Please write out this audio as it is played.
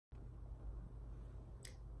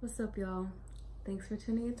What's up, y'all? Thanks for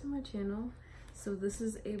tuning into my channel. So this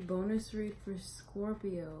is a bonus read for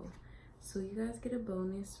Scorpio. So you guys get a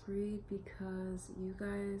bonus read because you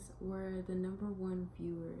guys were the #1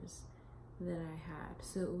 viewers that I had.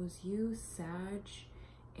 So it was you, Sag,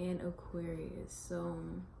 and Aquarius. So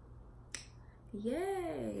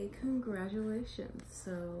yay, congratulations.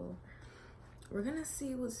 So we're gonna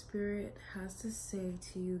see what Spirit has to say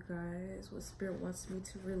to you guys, what Spirit wants me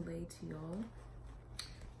to relay to y'all.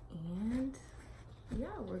 And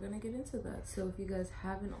yeah, we're gonna get into that. So if you guys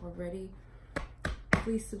haven't already,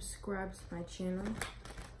 please subscribe to my channel,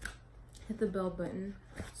 hit the bell button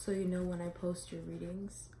so you know when I post your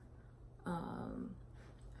readings.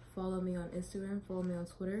 Follow me on Instagram, follow me on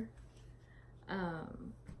Twitter.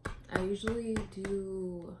 I usually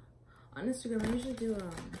do on Instagram,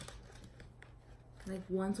 like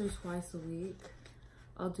once or twice a week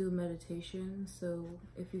I'll do meditation. So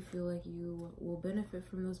if you feel like you will benefit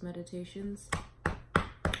from those meditations,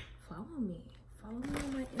 follow me on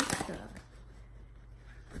my Insta.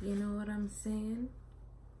 You know what I'm saying?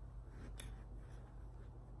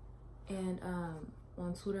 And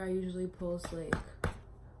on Twitter I usually post like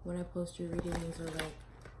when I post your readings or like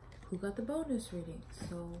who got the bonus reading.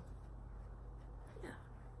 So yeah.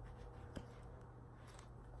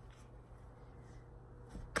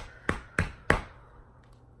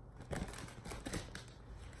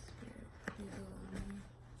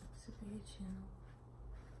 Channel.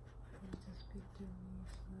 I need to speak through me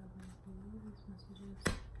so that I can read these messages.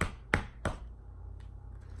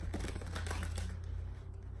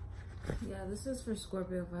 Yeah, this is for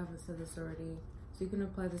Scorpio if I haven't said this already. So you can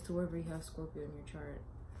apply this to wherever you have Scorpio in your chart.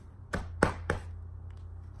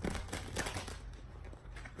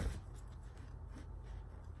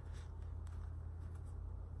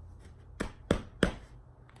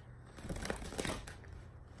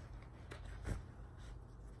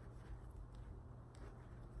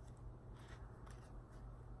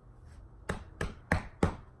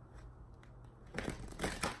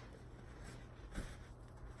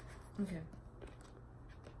 Okay.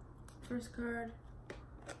 First card,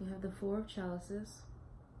 you have the Four of Chalices.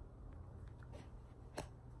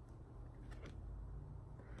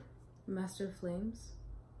 Master of Flames.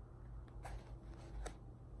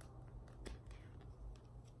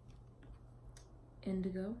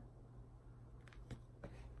 Indigo.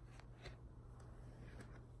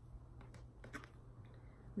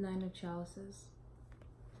 Nine of Chalices.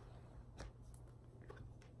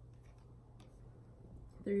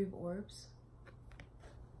 Three of Orbs.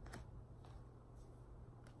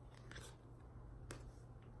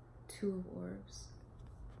 Two of Orbs.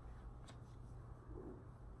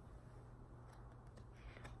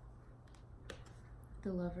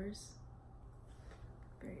 The Lovers.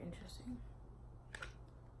 Very interesting.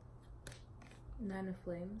 Nine of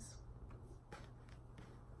Flames.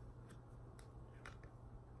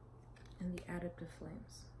 And the Adept of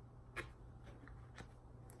Flames.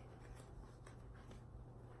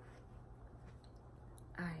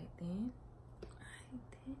 Alright then.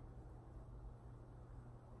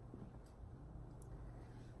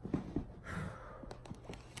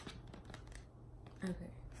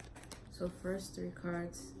 Okay. So first three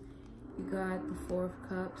cards, you got the Four of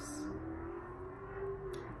Cups,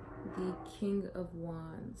 the King of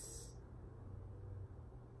Wands,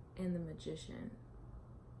 and the Magician.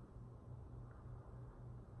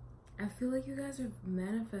 I feel like you guys have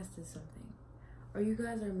manifested something, or you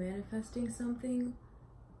guys are manifesting something,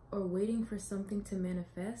 or waiting for something to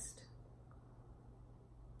manifest.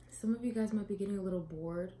 Some of you guys might be getting a little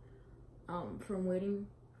bored from waiting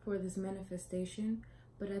for this manifestation,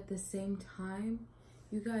 but at the same time,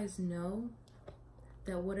 you guys know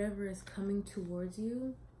that whatever is coming towards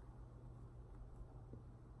you,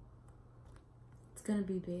 it's gonna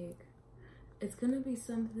be big. It's gonna be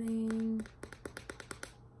something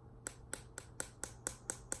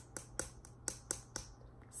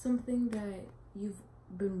that you've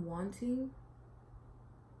been wanting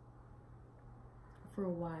for a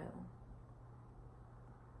while.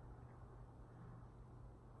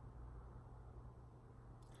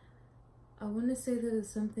 I want to say that it's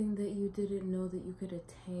something that you didn't know that you could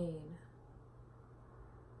attain.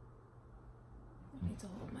 I need to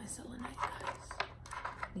hold my selenite, guys.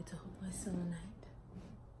 I need to hold my selenite.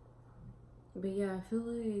 But yeah, I feel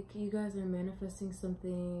like you guys are manifesting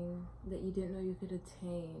something that you didn't know you could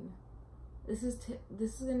attain. This is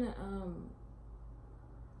gonna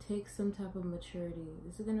take some type of maturity.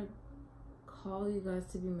 This is gonna call you guys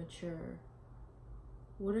to be mature.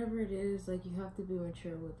 Whatever it is, like, you have to be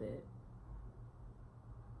mature with it.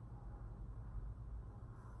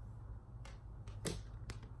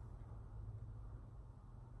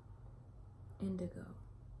 Indigo.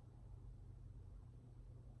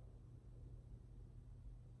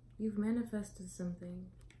 You've manifested something.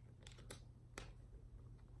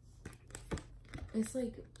 It's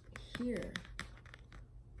like here.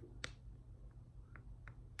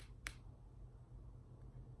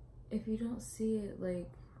 If you don't see it,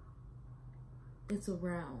 like, it's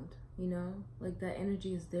around, you know? Like, that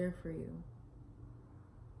energy is there for you.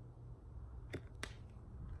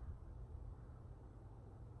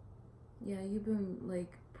 Yeah, you've been,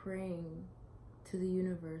 like, praying to the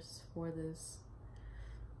universe for this.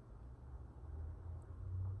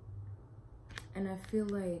 And I feel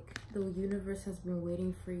like the universe has been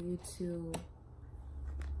waiting for you to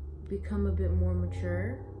become a bit more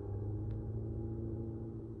mature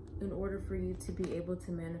in order for you to be able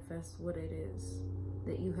to manifest what it is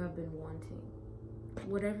that you have been wanting.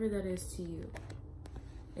 Whatever that is to you.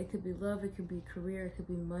 It could be love, it could be career, it could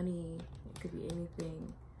be money, it could be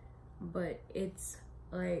anything. But it's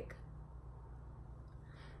like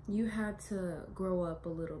you had to grow up a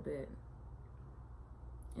little bit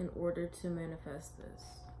in order to manifest this.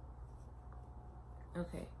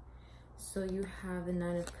 Okay, so you have the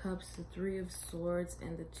Nine of Cups, the Three of Swords,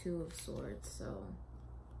 and the Two of Swords. So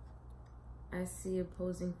I see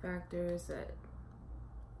opposing factors that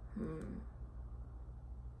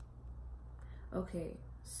okay,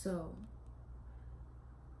 so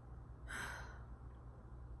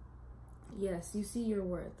yes, you see your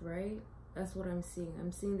worth, right? That's what I'm seeing.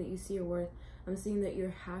 I'm seeing that you see your worth. I'm seeing that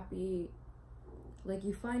you're happy. Like,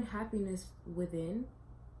 you find happiness within.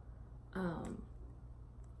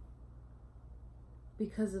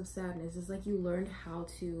 Because of sadness. It's like you learned how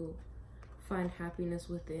to find happiness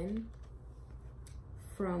within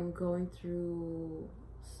from going through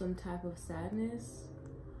some type of sadness.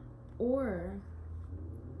 Or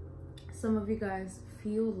some of you guys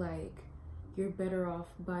feel like you're better off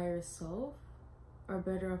by yourself, or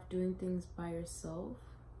better off doing things by yourself,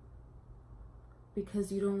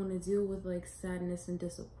 because you don't want to deal with like sadness and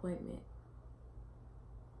disappointment.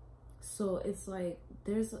 So it's like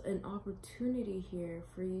there's an opportunity here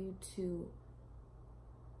for you to,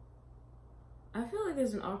 I feel like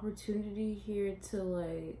there's an opportunity here to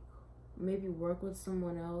like maybe work with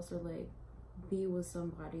someone else or like be with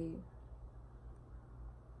somebody.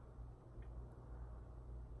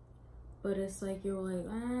 But it's like you're like,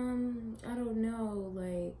 I don't know,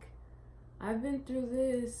 like I've been through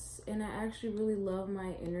this and I actually really love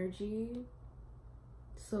my energy.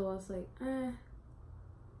 So I was like,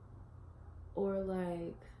 or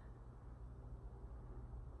like,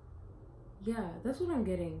 yeah, that's what I'm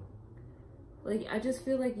getting. Like, I just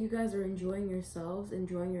feel like you guys are enjoying yourselves,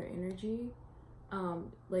 enjoying your energy.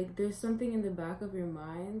 Like there's something in the back of your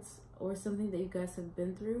minds or something that you guys have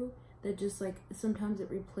been through that just like sometimes it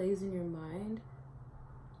replays in your mind.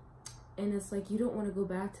 And it's like you don't want to go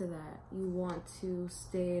back to that. You want to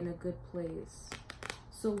stay in a good place.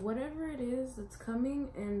 So whatever it is that's coming,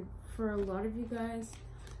 and for a lot of you guys,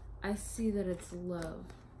 I see that it's love,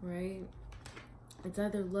 right? It's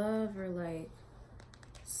either love or like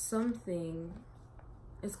something.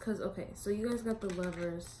 It's because, okay, so you guys got the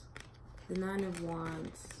Lovers, the Nine of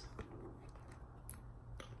Wands,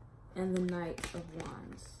 and the Knight of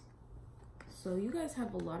Wands. So you guys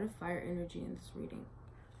have a lot of fire energy in this reading.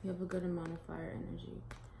 You have a good amount of fire energy.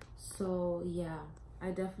 So yeah,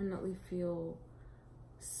 I definitely feel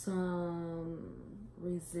some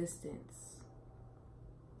resistance.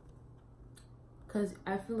 Because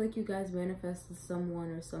I feel like you guys manifested someone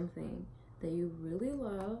or something that you really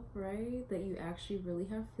love, right? That you actually really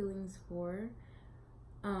have feelings for.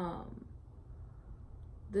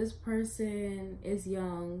 This person is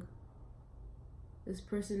young. This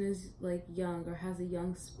person is like young or has a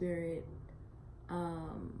young spirit.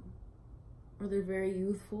 Or they're very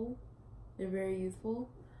youthful. They're very youthful.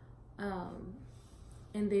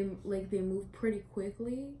 And they move pretty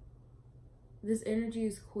quickly. This energy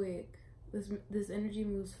is quick. This energy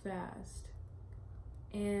moves fast.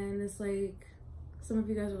 And it's like some of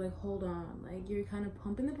you guys are like, hold on, like you're kind of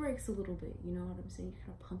pumping the brakes a little bit, you know what I'm saying? You're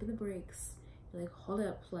kind of pumping the brakes. You're like, hold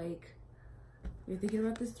up, like you're thinking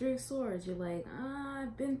about this Three of Swords. You're like,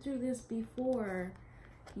 I've been through this before.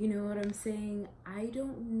 You know what I'm saying? I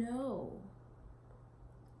don't know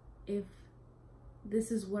if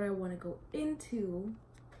this is what I want to go into,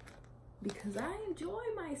 because I enjoy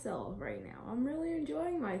myself right now. I'm really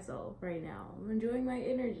enjoying myself right now. I'm enjoying my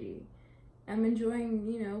energy. I'm enjoying,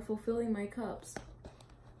 you know, fulfilling my cups,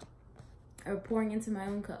 or pouring into my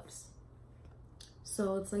own cups.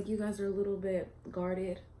 So it's like you guys are a little bit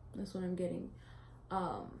guarded. That's what I'm getting.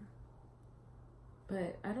 But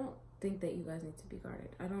I don't think that you guys need to be guarded.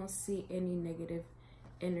 I don't see any negative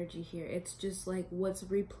energy here. It's just like what's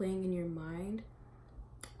replaying in your mind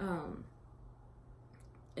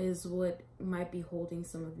is what might be holding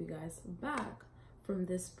some of you guys back from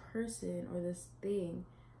this person or this thing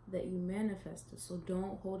that you manifested. So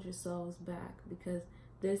don't hold yourselves back, because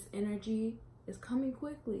this energy is coming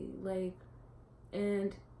quickly. Like,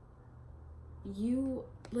 and you,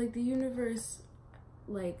 like, the universe,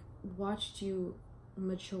 like, watched you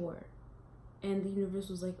mature, and the universe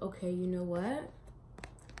was like, okay, you know what?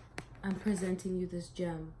 I'm presenting you this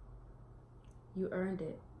gem. You earned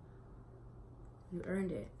it. You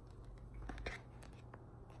earned it.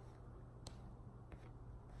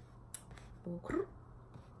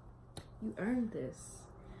 You earned this.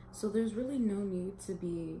 So there's really no need to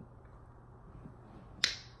be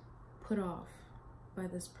put off by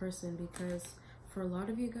this person, because for a lot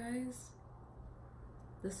of you guys,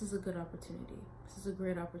 this is a good opportunity. This is a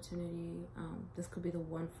great opportunity. This could be the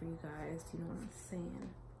one for you guys. You know what I'm saying?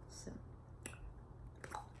 So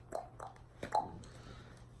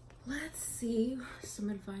let's see some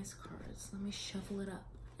advice cards. Let me shuffle it up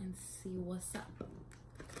and see what's up.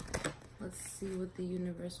 Let's see what the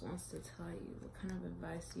universe wants to tell you. What kind of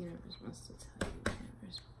advice the universe wants to tell you.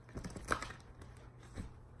 Universe.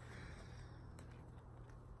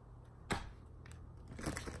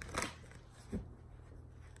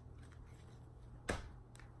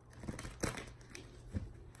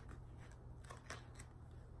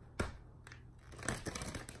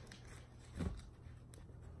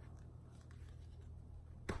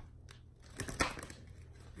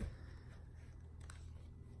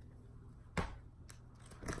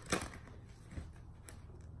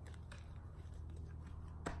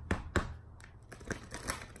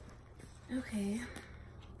 Okay.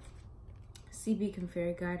 Sea Beacon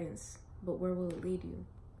Fairy Guidance, but where will it lead you?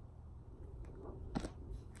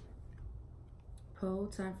 Poe,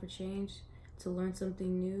 time for change, to learn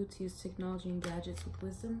something new, to use technology and gadgets with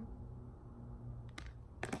wisdom.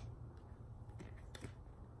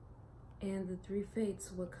 And the Three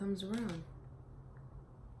Fates, what comes around.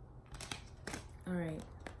 All right.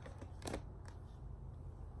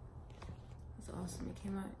 That's awesome. It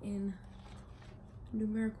came out in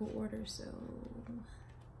numerical order, so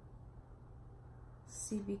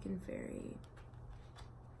Sea Beacon Fairy.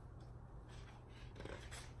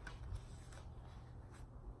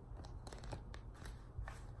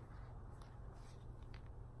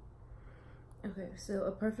 Okay, so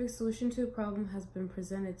a perfect solution to a problem has been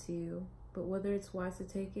presented to you, but whether it's wise to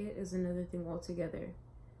take it is another thing altogether.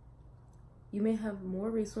 You may have more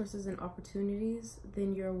resources and opportunities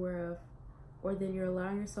than you're aware of, or than you're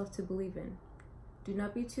allowing yourself to believe in. Do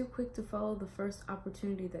not be too quick to follow the first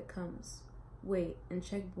opportunity that comes. Wait and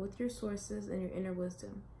check both your sources and your inner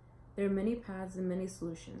wisdom. There are many paths and many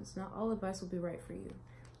solutions. Not all advice will be right for you.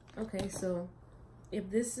 Okay, so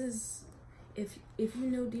if this is, if you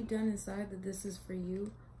know deep down inside that this is for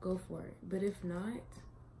you, go for it. But if not,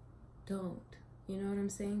 don't. You know what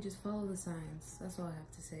I'm saying? Just follow the signs. That's all I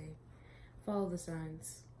have to say. Follow the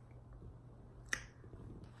signs.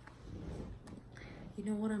 You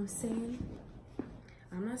know what I'm saying?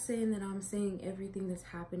 I'm not saying that I'm saying everything that's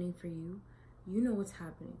happening for you. You know what's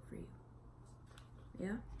happening for you.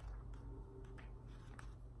 Yeah?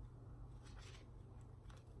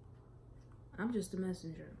 I'm just a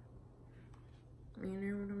messenger. You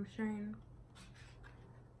know what I'm saying?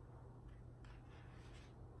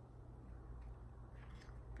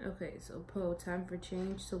 Okay, so Poe, time for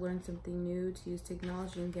change, to learn something new, to use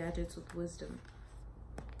technology and gadgets with wisdom.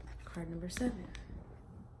 Card number 7.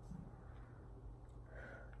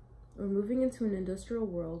 We're moving into an industrial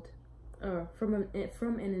world, from an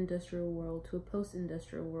industrial world to a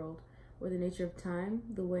post-industrial world, where the nature of time,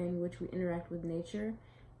 the way in which we interact with nature,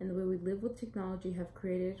 and the way we live with technology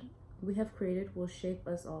we have created will shape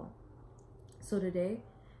us all. So today,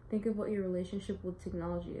 think of what your relationship with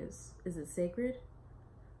technology is. Is it sacred?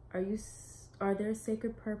 Are there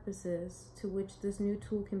sacred purposes to which this new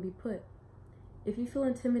tool can be put? If you feel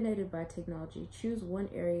intimidated by technology, choose one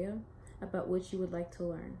area about which you would like to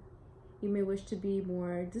learn. You may wish to be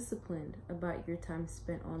more disciplined about your time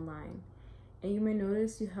spent online. And you may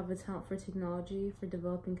notice you have a talent for technology, for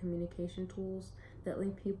developing communication tools that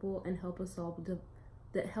link people and help us all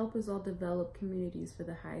develop communities for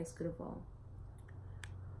the highest good of all.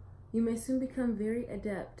 You may soon become very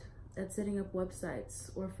adept at setting up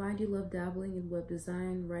websites, or find you love dabbling in web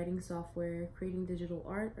design, writing software, creating digital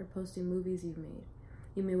art, or posting movies you've made.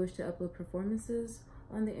 You may wish to upload performances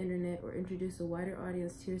on the internet or introduce a wider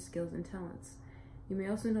audience to your skills and talents. You may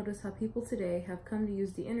also notice how people today have come to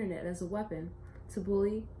use the internet as a weapon to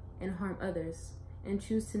bully and harm others, and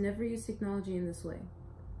choose to never use technology in this way.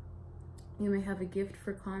 You may have a gift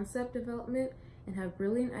for concept development and have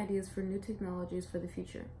brilliant ideas for new technologies for the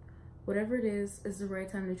future. Whatever it is the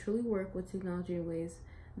right time to truly work with technology in ways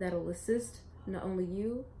that'll assist not only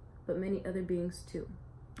you, but many other beings too.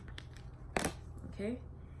 Okay?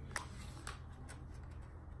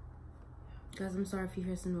 Guys, I'm sorry if you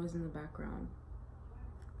hear some noise in the background.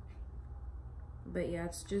 But yeah,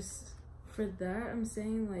 it's just, for that, I'm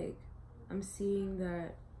saying, like, I'm seeing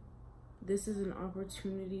that this is an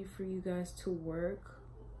opportunity for you guys to work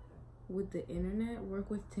with the internet,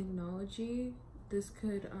 work with technology. This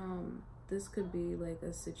could be like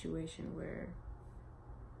a situation where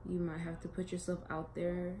you might have to put yourself out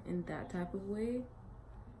there in that type of way.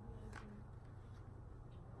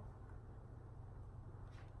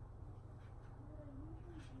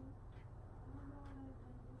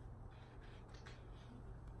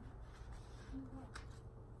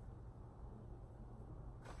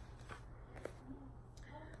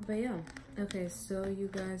 But yeah, okay, so you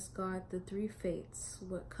guys got the 3 fates.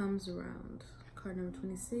 What comes around? Card number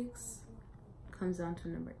 26 comes down to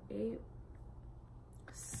number 8.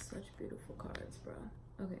 Such beautiful cards, bro.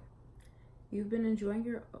 Okay, you've been enjoying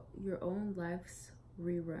your own life's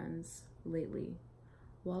reruns lately,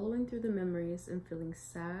 wallowing through the memories and feeling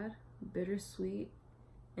sad, bittersweet,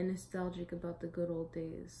 and nostalgic about the good old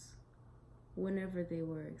days, whenever they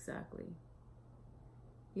were exactly.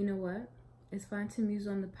 You know what? It's fine to muse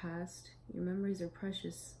on the past. Your memories are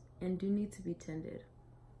precious and do need to be tended.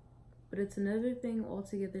 But it's another thing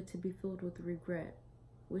altogether to be filled with regret,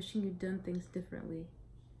 wishing you'd done things differently.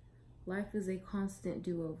 Life is a constant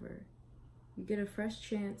do-over. You get a fresh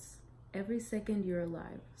chance every second you're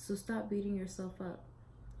alive, so stop beating yourself up.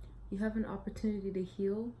 You have an opportunity to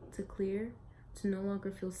heal, to clear, to no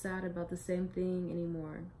longer feel sad about the same thing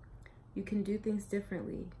anymore. You can do things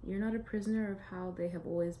differently. You're not a prisoner of how they have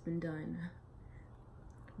always been done.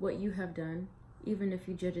 What you have done, even if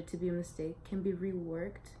you judge it to be a mistake, can be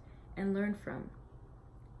reworked and learned from.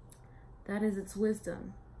 That is its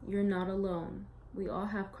wisdom. You're not alone. We all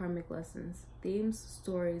have karmic lessons, themes,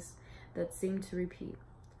 stories that seem to repeat.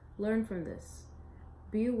 Learn from this.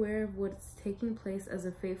 Be aware of what's taking place as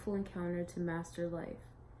a fateful encounter to master life.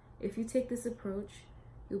 If you take this approach,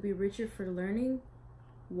 you'll be richer for learning,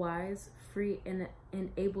 wise, free, and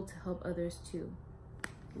able to help others too.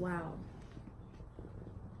 Wow.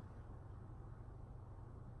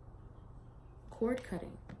 Cord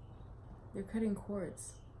cutting. They're cutting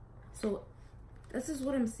cords. So this is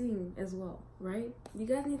what I'm seeing as well, right? You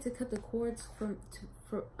guys need to cut the cords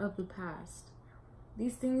of the past.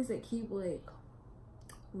 These things that keep like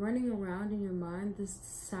running around in your mind, this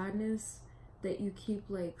sadness that you keep,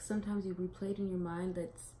 like, sometimes you replay it in your mind,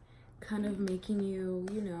 that's kind of making you,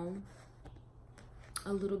 you know,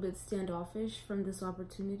 a little bit standoffish from this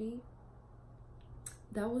opportunity.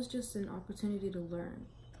 That was just an opportunity to learn.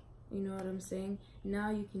 You know what I'm saying?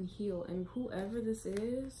 Now you can heal, and whoever this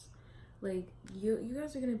is, like, you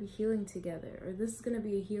guys are gonna be healing together, or this is gonna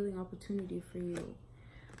be a healing opportunity for you.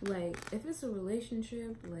 Like, if it's a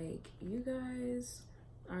relationship, like, you guys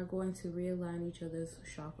are going to realign each other's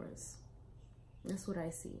chakras. That's what I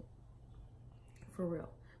see, for real.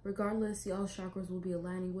 Regardless, y'all's chakras will be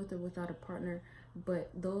aligning with or without a partner, but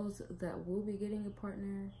those that will be getting a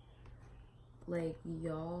partner, like,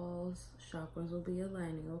 y'all's chakras will be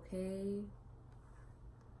aligning, okay?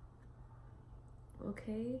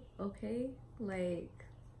 Okay, like,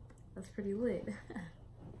 that's pretty lit.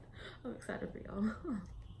 I'm excited for y'all.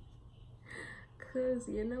 Cause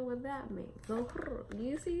you know what that means. So, do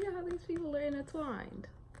you see how these people are intertwined?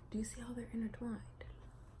 Do you see how they're intertwined?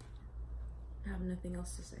 I have nothing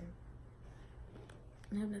else to say.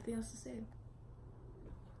 I have nothing else to say.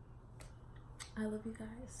 I love you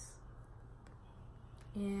guys.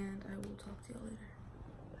 And I will talk to y'all